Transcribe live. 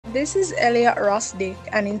This is Elliot Ross-Dick,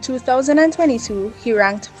 and in 2022, he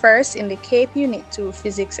ranked first in the CAPE Unit 2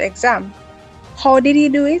 physics exam. How did he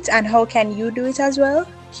do it, and how can you do it as well?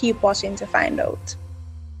 Keep watching to find out.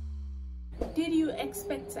 Did you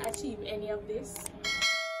expect to achieve any of this?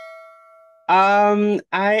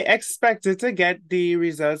 I expected to get the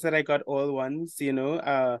results that I got all ones,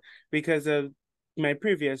 because of my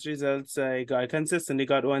previous results. I consistently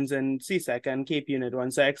got ones in CSEC and CAPE Unit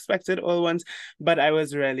 1. So I expected all ones, but I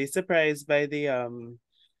was really surprised by the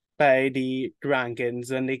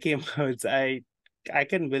rankings when they came out. I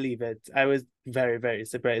couldn't believe it. I was very, very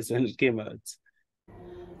surprised when it came out.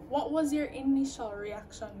 What was your initial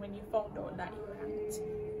reaction when you found out that you ranked?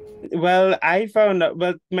 Well, I found out,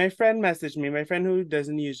 but my friend messaged me, my friend who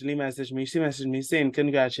doesn't usually message me, she messaged me saying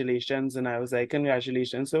congratulations. And I was like,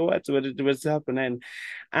 congratulations. So what's happening?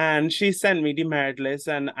 And she sent me the merit list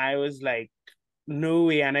and I was like, no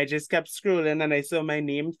way. And I just kept scrolling and I saw my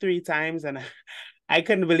name 3 times and I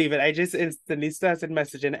couldn't believe it. I just instantly started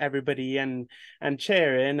messaging everybody and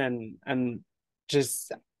cheering and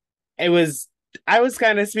just I was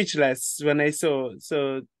kind of speechless when I saw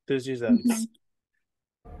those results.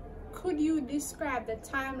 Could you describe the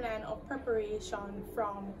timeline of preparation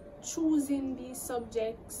from choosing these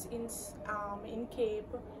subjects in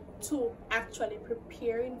CAPE to actually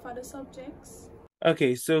preparing for the subjects?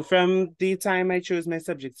 Okay, so from the time I chose my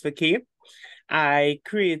subjects for CAPE, I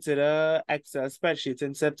created a Excel spreadsheet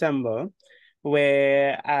in September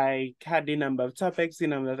where I had the number of topics, the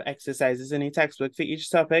number of exercises in the textbook for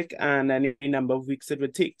each topic, and then the number of weeks it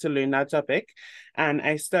would take to learn that topic. And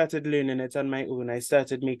I started learning it on my own. I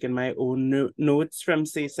started making my own notes from,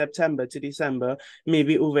 say, September to December,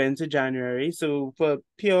 maybe over into January. So for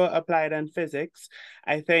pure applied and physics,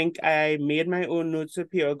 I think I made my own notes for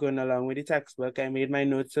pure going along with the textbook. I made my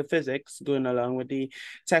notes for physics going along with the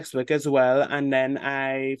textbook as well. And then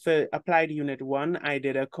for applied unit 1, I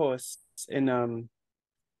did a course online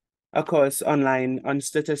on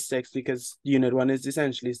statistics because unit 1 is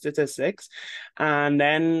essentially statistics. And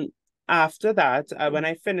then after that, when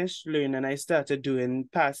I finished learning, I started doing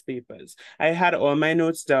past papers. I had all my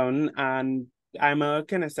notes down and I'm a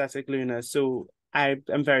kinesthetic learner, so I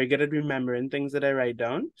am very good at remembering things that I write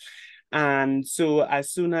down. And so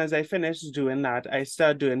as soon as I finished doing that, I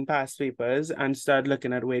started doing past papers and started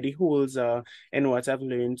looking at where the holes are in what I've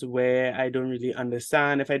learned, where I don't really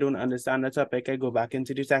understand. If I don't understand the topic, I go back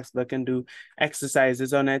into the textbook and do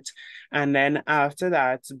exercises on it. And then after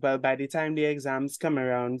that, well, by the time the exams come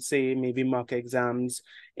around, say maybe mock exams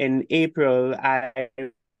in April, I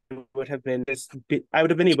would have been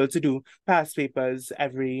able to do past papers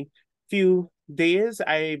every few days.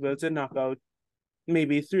 I able to knock out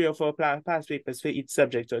maybe 3 or 4 past papers for each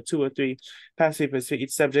subject, or 2 or 3 past papers for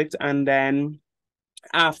each subject. And then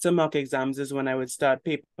after mock exams is when I would start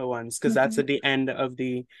paper ones, because that's at the end of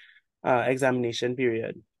the examination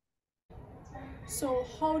period. So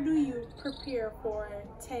how do you prepare for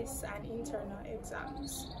tests and internal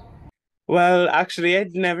exams? Well, actually, I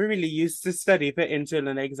never really used to study for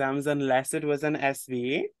internal exams unless it was an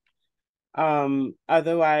SVA.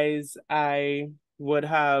 Otherwise, I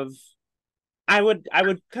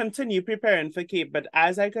would continue preparing for CAPE, but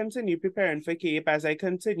as I continue preparing for CAPE, as I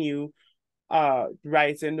continue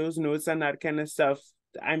writing those notes and that kind of stuff,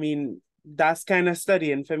 I mean, that's kind of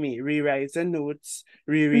studying for me. Rewriting notes,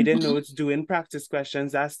 rereading notes, doing practice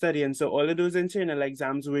questions, that's studying. So all of those internal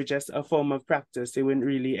exams were just a form of practice. They weren't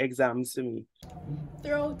really exams to me.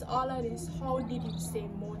 Throughout all of this, how did you stay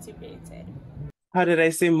motivated? How did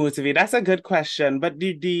I say motivate? That's a good question. But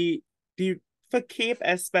the for CAPE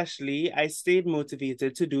especially, I stayed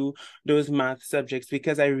motivated to do those math subjects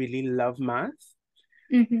because I really love math.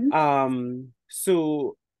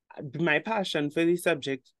 So my passion for the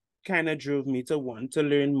subject kind of drove me to want to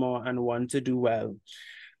learn more and want to do well.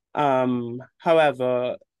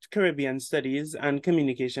 However, Caribbean studies and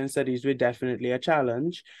communication studies were definitely a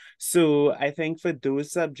challenge. So I think for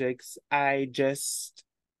those subjects, I just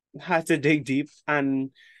had to dig deep,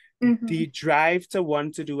 and the drive to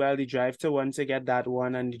want to do well, the drive to want to get that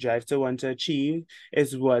one, and the drive to want to achieve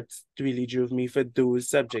is what really drove me for those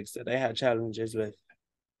subjects that I had challenges with.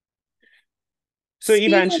 So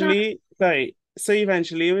eventually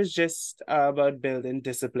it was just about building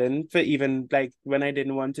discipline for, even like when I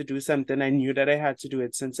didn't want to do something, I knew that I had to do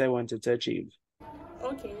it since I wanted to achieve.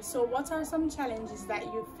 Okay, so what are some challenges that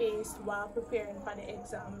you faced while preparing for the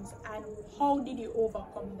exams, and how did you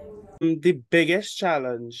overcome them? The biggest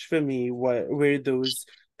challenge for me were those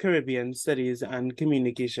Caribbean studies and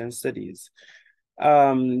communication studies.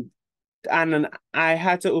 And I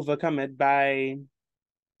had to overcome it by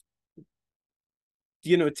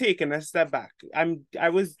taking a step back. I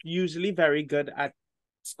was usually very good at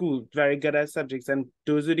school, very good at subjects, and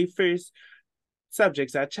those were the first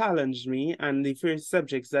subjects that challenged me and the first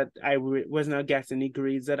subjects that I was not getting the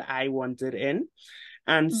grades that I wanted in.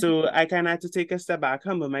 And so I kind of had to take a step back,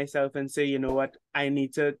 humble myself, and say, you know what, I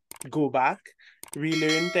need to go back,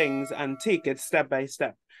 relearn things, and take it step by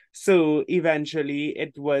step. So eventually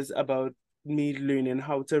it was about me learning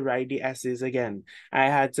how to write the essays again. I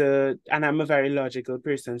had to, and I'm a very logical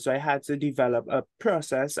person, so I had to develop a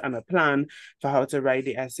process and a plan for how to write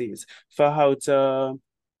the essays,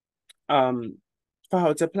 um for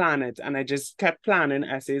how to plan it. And I just kept planning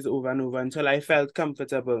essays over and over until I felt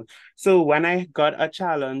comfortable. So when I got a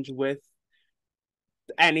challenge with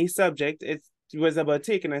any subject, it was about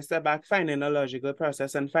taking a step back, finding a logical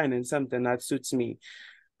process, and finding something that suits me.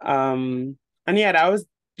 And yeah, that was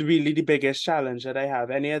really the biggest challenge that I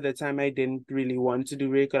have. Any other time I didn't really want to do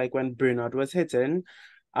work, like when burnout was hitting,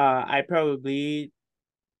 I probably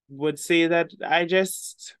would say that I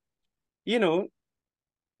just, you know,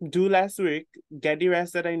 do less work, get the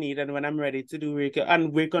rest that I need, and when I'm ready to do work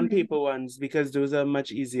and work on paper ones, because those are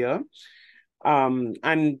much easier. And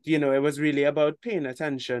it was really about paying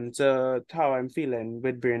attention to how I'm feeling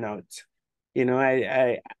with burnout.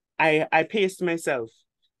 I paced myself.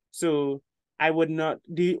 So I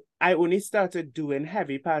only started doing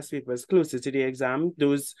heavy past papers closer to the exam,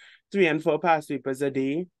 those 3 and 4 past papers a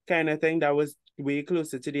day kind of thing. That was way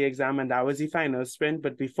closer to the exam, and that was the final sprint.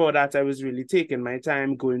 But before that, I was really taking my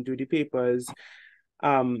time going through the papers,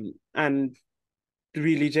 and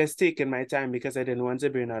really just taking my time because I didn't want to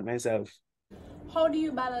burn out myself. How do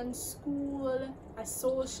you balance school, a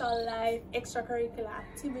social life, extracurricular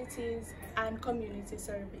activities, and community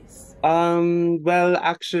service? Well,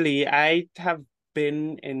 actually, I have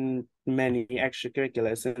been in many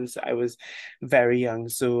extracurriculars since I was very young.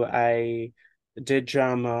 So I did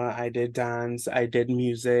drama, I did dance, I did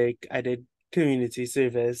music, I did community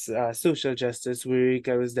service, social justice work.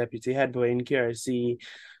 I was deputy head boy in QRC,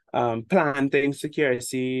 planting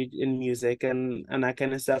security in music and that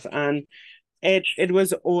kind of stuff. And it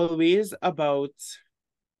was always about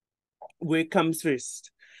work comes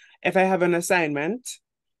first. If I have an assignment,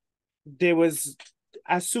 there was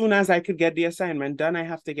as soon as I could get the assignment done, I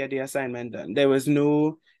have to get the assignment done. There was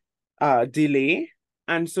no delay.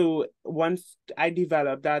 And so once I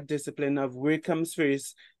developed that discipline of work comes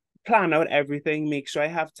first, plan out everything, make sure I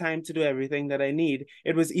have time to do everything that I need,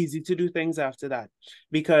 it was easy to do things after that.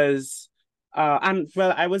 Because and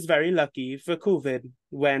well, I was very lucky for COVID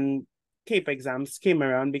when CAPE exams came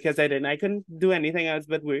around, because I couldn't do anything else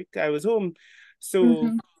but work. I was home.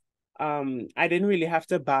 So I didn't really have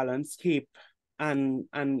to balance CAPE and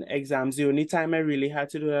exams. The only time I really had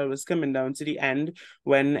to do that was coming down to the end,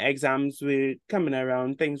 when exams were coming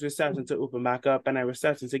around, things were starting to open back up, and I was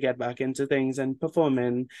starting to get back into things and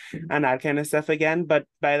performing and that kind of stuff again. But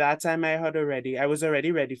by that time I was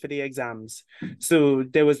already ready for the exams. So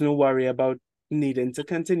there was no worry about needing to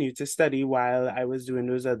continue to study while I was doing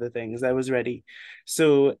those other things. I was ready.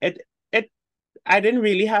 So I didn't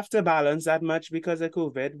really have to balance that much because of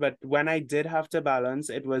COVID, but when I did have to balance,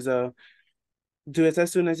 it was do it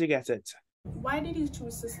as soon as you get it. Why did you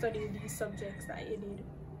choose to study these subjects that you did?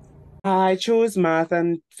 I chose math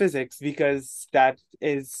and physics because that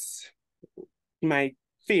is my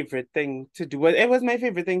favorite thing to do. Well, it was my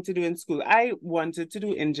favorite thing to do in school. I wanted to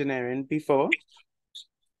do engineering before,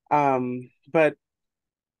 but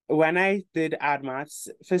when I did add maths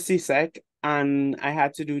for CSEC and I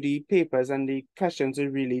had to do the papers, and the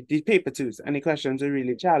paper twos, and the questions were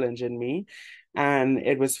really challenging me. And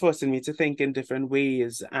it was forcing me to think in different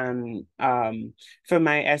ways. And for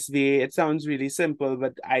my SBA, it sounds really simple,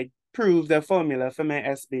 but I proved a formula for my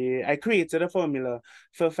SBA. I created a formula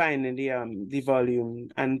for finding the volume,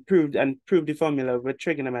 and proved the formula with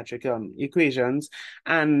trigonometric equations.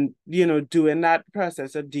 And doing that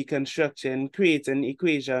process of deconstruction, creating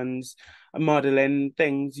equations, modeling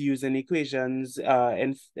things using equations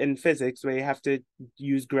in physics, where you have to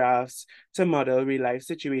use graphs to model real life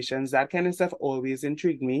situations. That kind of stuff always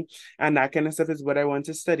intrigued me, and that kind of stuff is what I want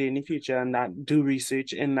to study in the future, and that do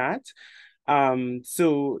research in that.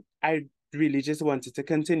 So I really just wanted to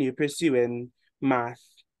continue pursuing math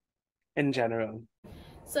in general.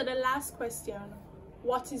 So the last question,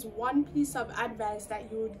 what is one piece of advice that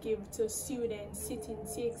you would give to students sitting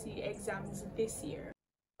CXC exams this year?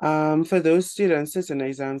 For those students sitting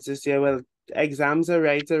exams this year, well, exams are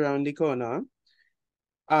right around the corner.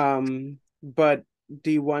 But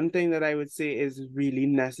the one thing that I would say is really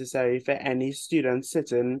necessary for any student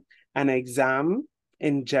sitting an exam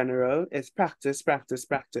in general is practice, practice,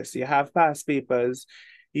 practice. You have past papers,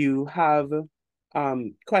 you have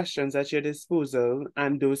questions at your disposal,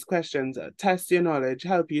 and those questions test your knowledge,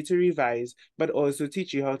 help you to revise, but also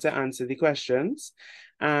teach you how to answer the questions.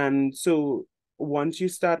 And so once you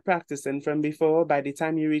start practicing from before, by the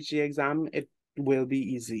time you reach the exam, it will be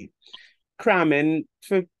easy. Cramming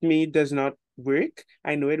for me does not work.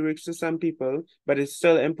 I know it works for some people, but it's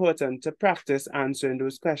still important to practice answering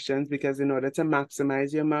those questions, because in order to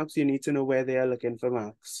maximize your marks, you need to know where they are looking for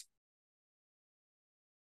marks.